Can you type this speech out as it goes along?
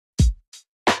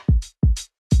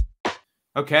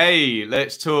Okay,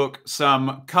 let's talk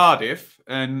some Cardiff,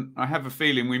 and I have a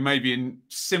feeling we may be in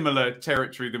similar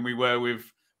territory than we were with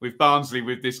Barnsley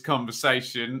with this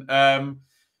conversation.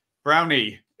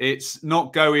 Brownie, it's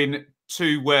not going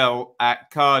too well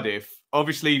at Cardiff.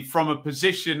 Obviously, from a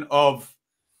position of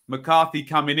McCarthy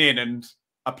coming in and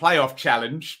a playoff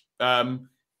challenge,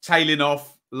 tailing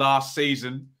off last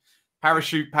season,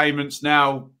 parachute payments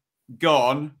now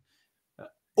gone.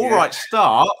 All right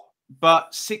start,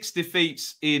 but 6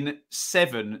 defeats in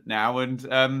 7 now.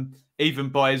 And even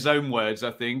by his own words,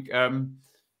 I think,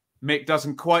 Mick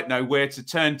doesn't quite know where to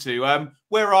turn to.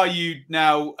 Where are you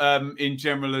now in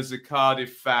general as a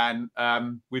Cardiff fan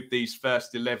with these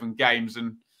first 11 games?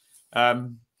 And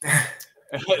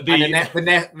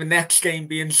the next game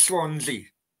being Swansea.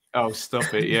 Oh,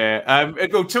 stop it. Yeah.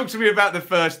 Well, talk to me about the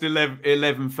first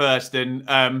 11 first and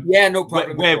yeah, no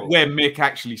problem. Where Mick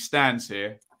actually stands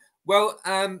here. Well,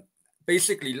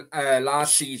 basically,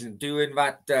 last season, doing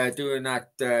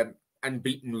that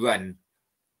unbeaten run,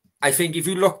 I think if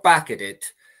you look back at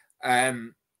it,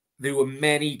 there were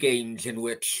many games in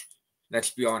which,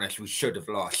 let's be honest, we should have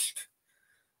lost.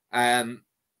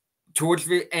 Towards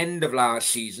the end of last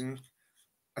season,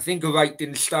 I think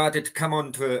Worthington started to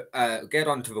come get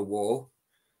onto the wall.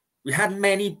 We had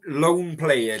many loan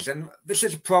players, and this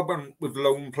is a problem with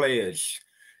loan players,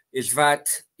 is that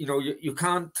you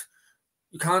can't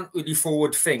really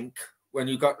forward think when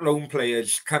you've got loan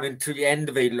players coming to the end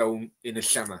of a loan in the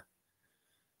summer.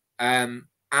 And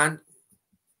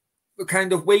the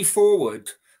kind of way forward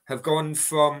have gone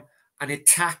from an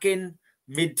attacking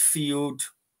midfield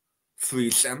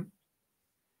threesome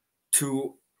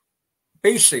to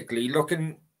basically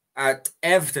looking at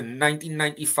Everton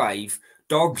 1995,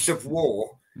 dogs of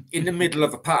war in the middle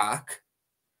of a park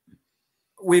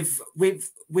with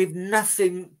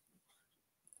nothing,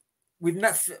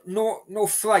 no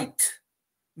fright.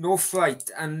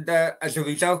 And as a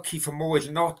result, Kiefer Moore is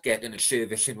not getting a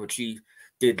service in which he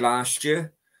did last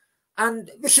year.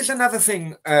 And this is another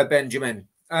thing, Benjamin.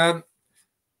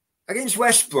 Against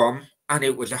West Brom, and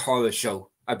it was a horror show.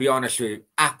 I'll be honest with you,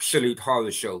 absolute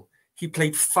horror show. He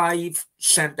played 5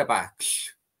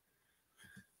 centre-backs.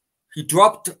 He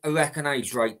dropped a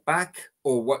recognised right-back,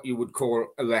 or what you would call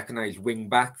a recognised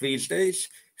wing-back these days.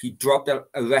 He dropped a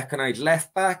recognised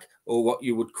left-back, or what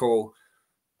you would call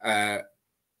left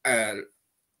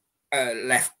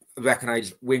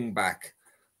recognised wing-back.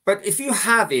 But if you're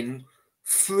having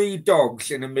 3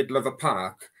 dogs in the middle of a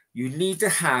park, you need to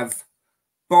have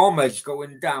bombers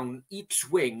going down each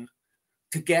wing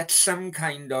to get some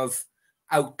kind of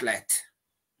outlet.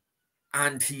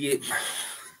 And he,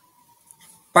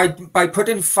 by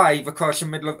putting 5 across the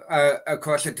middle of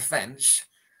across the defence,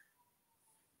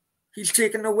 he's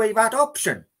taken away that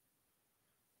option.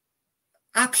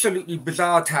 Absolutely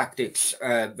bizarre tactics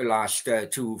the last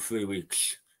 2-3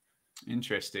 weeks.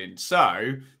 Interesting.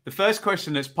 So the first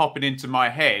question that's popping into my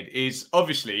head is,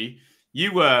 obviously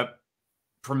you were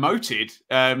promoted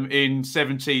in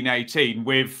 17-18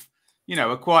 with,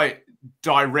 a quite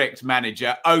direct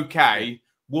manager. Okay,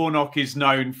 Warnock is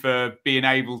known for being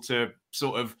able to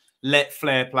sort of let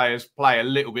flair players play a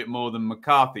little bit more than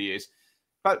McCarthy is.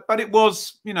 But it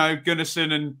was,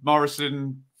 Gunnarsson and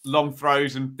Morrison, long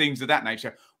throws and things of that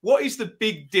nature. What is the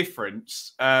big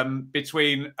difference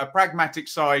between a pragmatic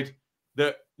side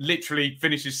that literally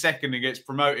finishes second and gets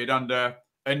promoted under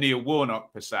a Neil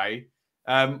Warnock, per se,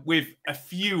 with a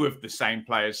few of the same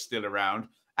players still around,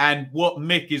 and what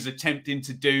Mick is attempting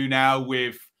to do now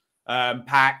with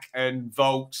Pack and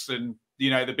Volks and,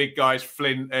 the big guys,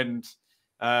 Flint and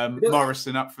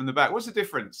Morrison up from the back? What's the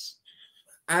difference?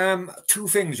 2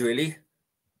 things, really.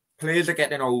 Players are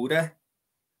getting older.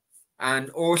 And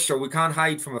also, we can't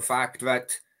hide from the fact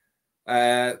that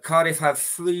Cardiff have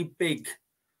 3 big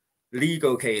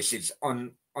legal cases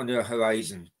on the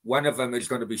horizon. One of them is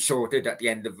going to be sorted at the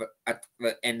end of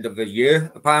the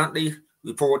year, apparently,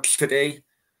 reports today.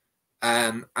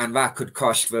 And that could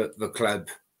cost the club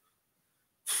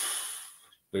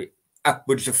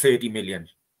upwards of 30 million.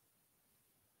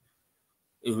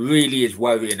 It really is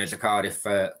worrying as a Cardiff.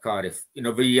 The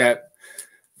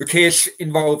case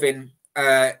involving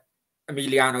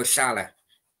Emiliano Sala,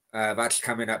 that's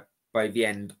coming up by the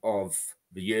end of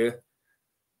the year.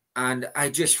 And I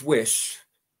just wish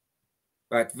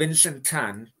that Vincent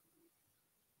Tan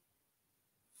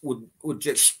would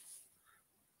just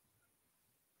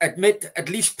admit at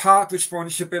least part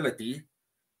responsibility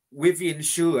with the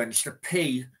insurance to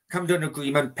come to an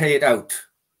agreement, pay it out.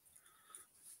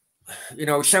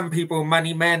 Some people,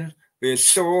 money men, they're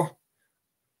so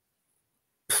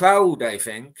proud, I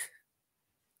think,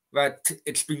 that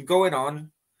it's been going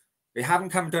on They haven't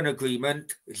come to an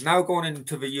agreement. It's now going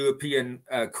into the European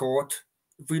court.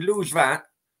 If we lose that,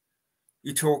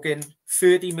 you're talking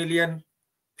 30 million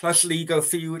plus legal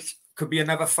fees. Could be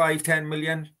another 5-10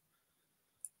 million.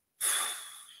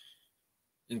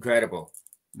 Incredible.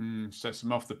 So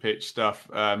some off the pitch stuff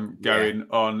going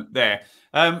on there.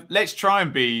 Let's try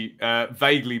and be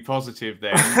vaguely positive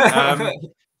then.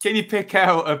 Can you pick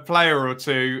out a player or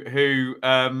two who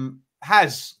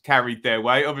has carried their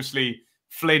way? Obviously,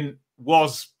 Flint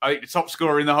was, I think, the top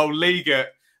scorer in the whole league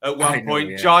at one point.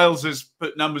 Yeah. Giles has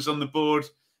put numbers on the board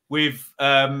with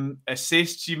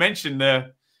assists. You mentioned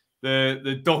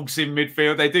the dogs in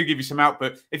midfield. They do give you some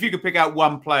output. If you could pick out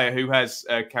one player who has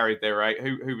carried their weight,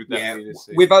 who would that be this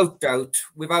season? Without doubt,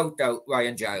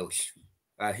 Ryan Giles.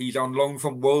 He's on loan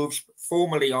from Wolves,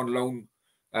 formerly on loan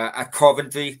at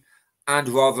Coventry and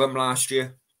Rotherham last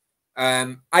year.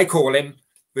 I call him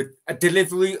a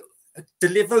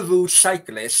Deliveroo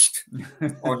cyclist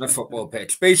on the football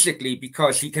pitch, basically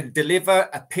because he can deliver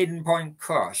a pinpoint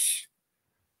cross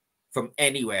from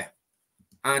anywhere.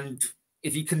 And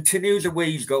if he continues the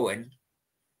way he's going,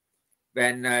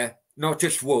 then not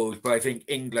just Wolves, but I think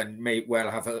England may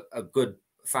well have a good,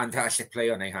 fantastic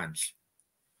player on their hands.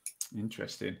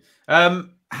 Interesting.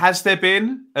 Has there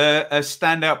been a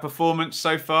standout performance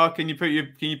so far? Can you put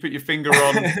your finger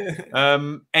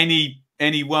on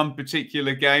any one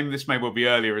particular game? This may well be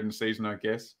earlier in the season, I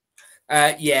guess.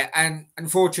 Yeah, and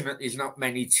unfortunately, there's not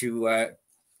many to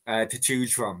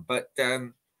choose from. But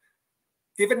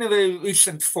given the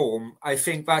recent form, I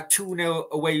think that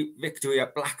 2-0 away victory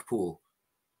at Blackpool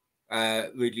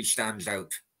really stands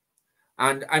out.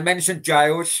 And I mentioned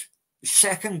Giles.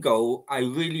 Second goal, I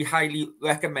really highly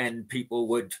recommend people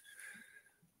would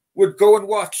go and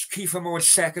watch Kiefer Moore's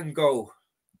second goal.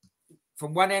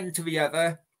 From one end to the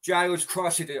other, Giles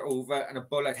crosses it over and a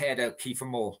bullet header, Kiefer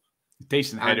Moore.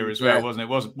 Decent header as well, wasn't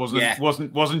it?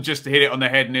 Wasn't just to hit it on the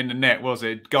head and in the net, was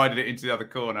it? Guided it into the other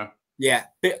corner. Yeah,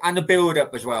 and the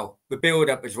build-up as well.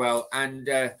 And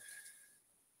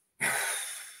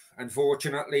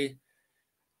unfortunately,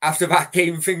 after that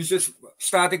game, things just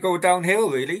started to go downhill,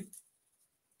 really.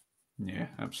 Yeah,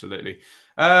 absolutely.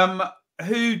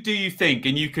 Who do you think,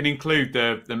 and you can include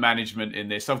the management in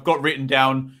this, I've got written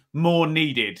down more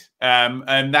needed,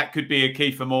 and that could be a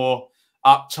Kiefer Moore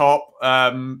up top.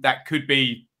 That could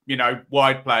be,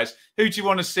 wide players. Who do you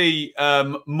want to see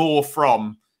more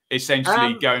from,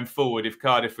 essentially, going forward if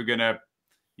Cardiff are going to,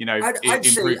 improve their output? I'd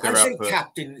say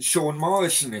Captain Sean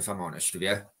Morrison, if I'm honest with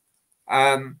you.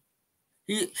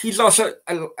 He's lost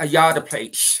a yard of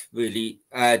pace, really,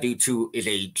 due to his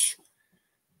age.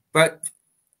 But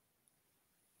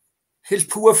his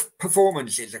poor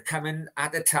performances are coming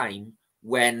at a time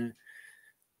when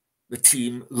the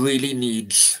team really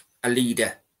needs a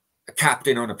leader, a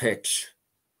captain on a pitch.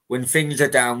 When things are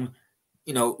down,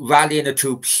 rallying the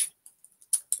troops,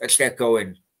 let's get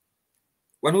going.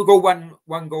 When we go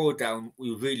one goal down,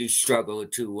 we really struggle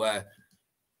to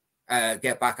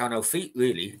get back on our feet,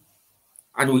 really.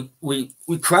 And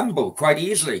we crumble quite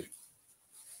easily.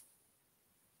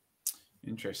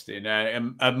 Interesting.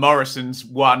 Morrison's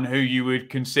one who you would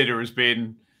consider as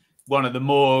being one of the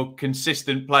more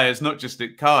consistent players, not just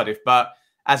at Cardiff, but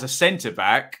as a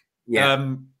centre-back.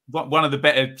 Yeah. One of the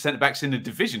better centre-backs in the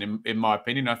division, in my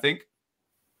opinion, I think.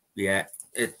 Yeah.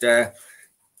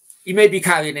 He may be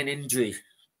carrying an injury,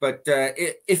 but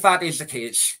if that is the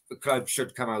case, the club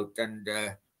should come out and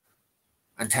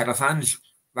tell the fans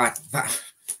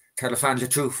tell the fans the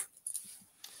truth.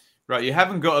 Right, you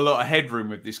haven't got a lot of headroom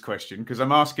with this question because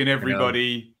I'm asking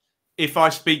everybody if I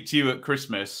speak to you at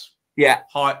Christmas,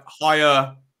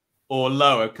 higher or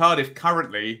lower. Cardiff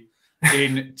currently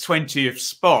in 20th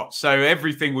spot, so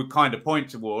everything would kind of point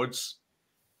towards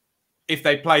if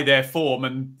they play their form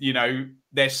and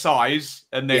their size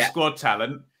and their squad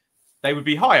talent, they would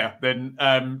be higher than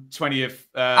 20th.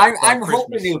 I'm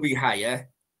hoping they'll be higher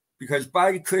because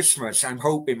by Christmas, I'm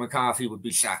hoping McCarthy would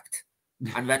be sacked,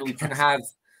 and then we can have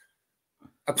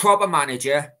a proper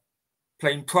manager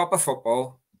playing proper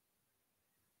football,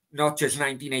 not just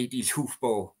 1980s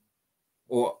hoofball,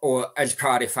 or as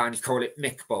Cardiff fans call it,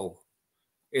 Mick ball.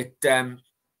 It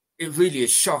really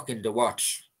is shocking to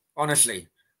watch, honestly.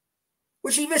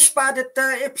 Was he this bad at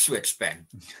Ipswich, Ben?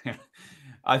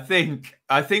 I think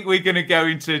we're going to go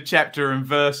into chapter and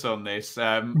verse on this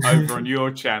over on your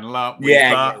channel, aren't we?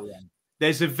 Yeah.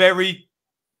 There's a very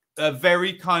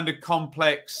kind of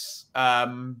complex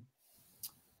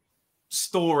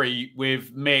story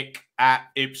with Mick at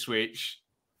Ipswich.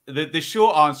 The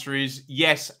short answer is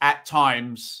yes, at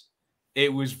times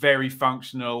it was very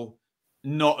functional.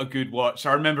 not a good watch.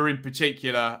 I remember in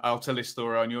particular, I'll tell this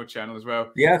story on your channel as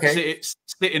well. Yeah, okay.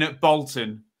 Sitting at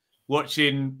Bolton,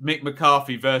 watching Mick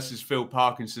McCarthy versus Phil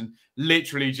Parkinson,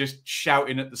 literally just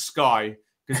shouting at the sky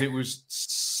because it was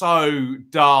so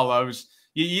dull. I was,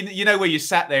 you know, where you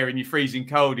sat there and you're freezing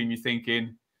cold and you're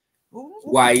thinking,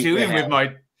 what am I doing with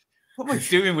my... What am I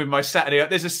doing with my Saturday?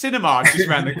 There's a cinema just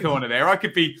around the corner there. I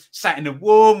could be sat in the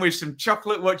warm with some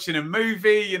chocolate watching a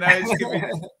movie. You know,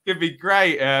 it's could be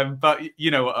great. But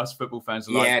you know what us football fans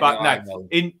are like. Yeah, but no,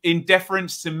 in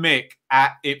deference to Mick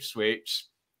at Ipswich,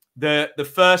 the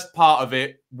first part of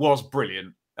it was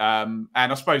brilliant. And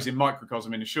I suppose in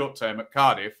microcosm, in the short term at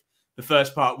Cardiff, the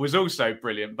first part was also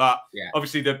brilliant. But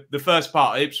obviously the first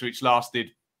part at Ipswich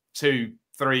lasted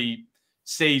 2-3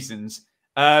 seasons.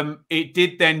 It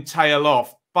did then tail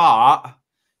off, but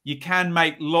you can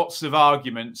make lots of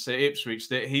arguments at Ipswich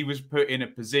that he was put in a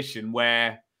position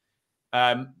where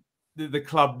the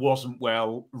club wasn't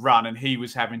well run and he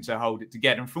was having to hold it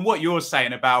together. And from what you're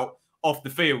saying about off the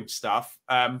field stuff,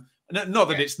 not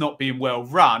that it's not being well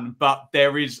run, but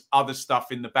there is other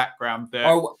stuff in the background that...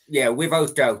 Oh, yeah,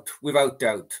 without doubt, without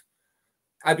doubt.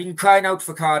 I've been crying out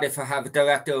for Cardiff to have a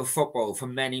director of football for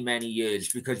many, many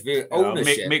years because the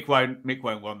ownership... Mick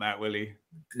won't want that, will he?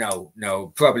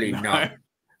 No, probably not.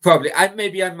 Probably,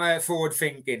 maybe I'm forward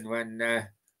thinking when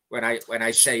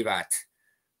I say that.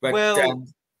 But well,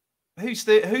 who's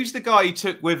the guy he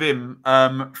took with him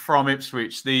from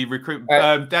Ipswich? The recruit,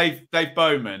 Dave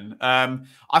Bowman.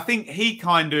 I think he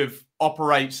kind of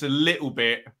operates a little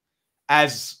bit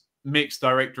as Mick's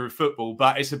director of football,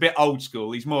 but it's a bit old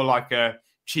school. He's more like a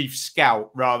chief scout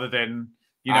rather than,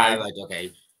 you know, right,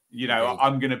 okay. You know, okay.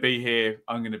 I'm going to be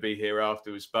here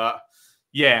afterwards. But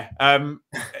yeah,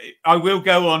 I will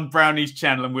go on Brownie's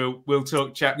channel and we'll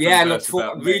talk chat. Yeah,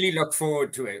 really look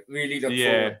forward to it. Really look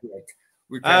forward to it.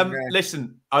 We can,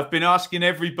 listen, I've been asking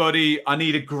everybody. I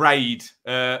need a grade,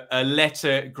 a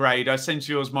letter grade. I sense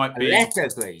yours might be a letter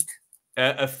grade.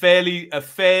 A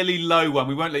fairly low one.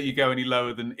 We won't let you go any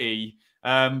lower than E.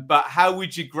 But how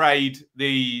would you grade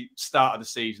the start of the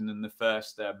season and the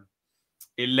first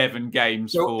 11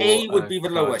 games? So A would be the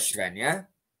lowest then, yeah?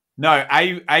 No,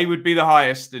 A would be the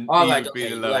highest and E would be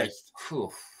the lowest. Right.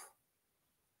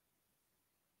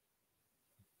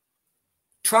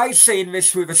 Try saying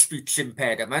this with a speech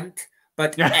impediment,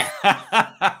 but X.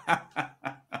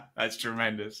 That's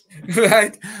tremendous.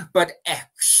 Right? But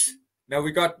X. Now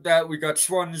we got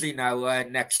Swansea now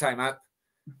next time up.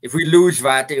 If we lose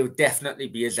that, it would definitely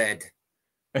be a Z.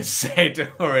 A Z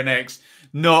or an X.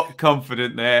 Not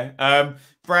confident there.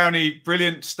 Brownie,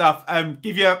 brilliant stuff.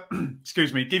 Give your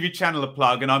channel a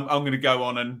plug, and I'm going to go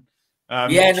on and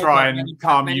try and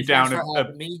calm you down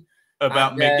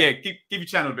about Mick. Yeah, give your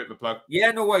channel a bit of a plug.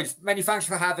 Yeah, no worries. Many thanks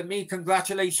for having me.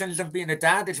 Congratulations on being a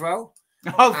dad as well.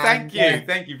 Oh, thank you.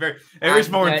 Thank you very. There is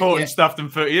more important stuff than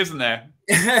footy, isn't there?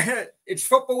 It's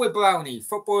Football with Brownie.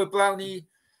 Football with Brownie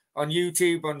on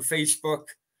YouTube, on Facebook.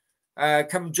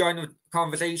 Come join the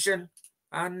conversation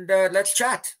and let's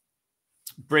chat.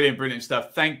 Brilliant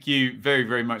stuff. Thank you very,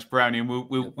 very much, Brownie. And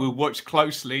we'll watch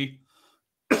closely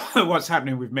what's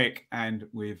happening with Mick and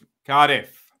with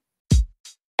Cardiff.